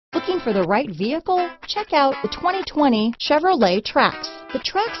Looking for the right vehicle? Check out the 2020 Chevrolet Trax. The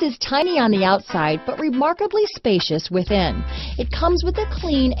Trax is tiny on the outside, but remarkably spacious within. It comes with a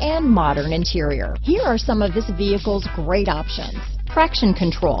clean and modern interior. Here are some of this vehicle's great options: traction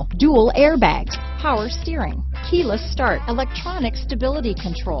control, dual airbags, power steering, keyless start, electronic stability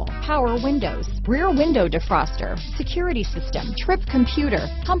control, power windows, rear window defroster, security system, trip computer,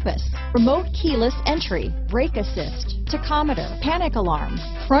 compass, remote keyless entry, brake assist, tachometer, panic alarm,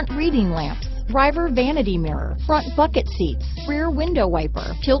 front reading lamps, driver vanity mirror, front bucket seats, rear window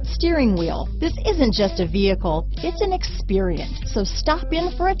wiper, tilt steering wheel. This isn't just a vehicle, it's an experience. So stop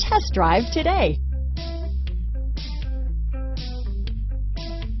in for a test drive today.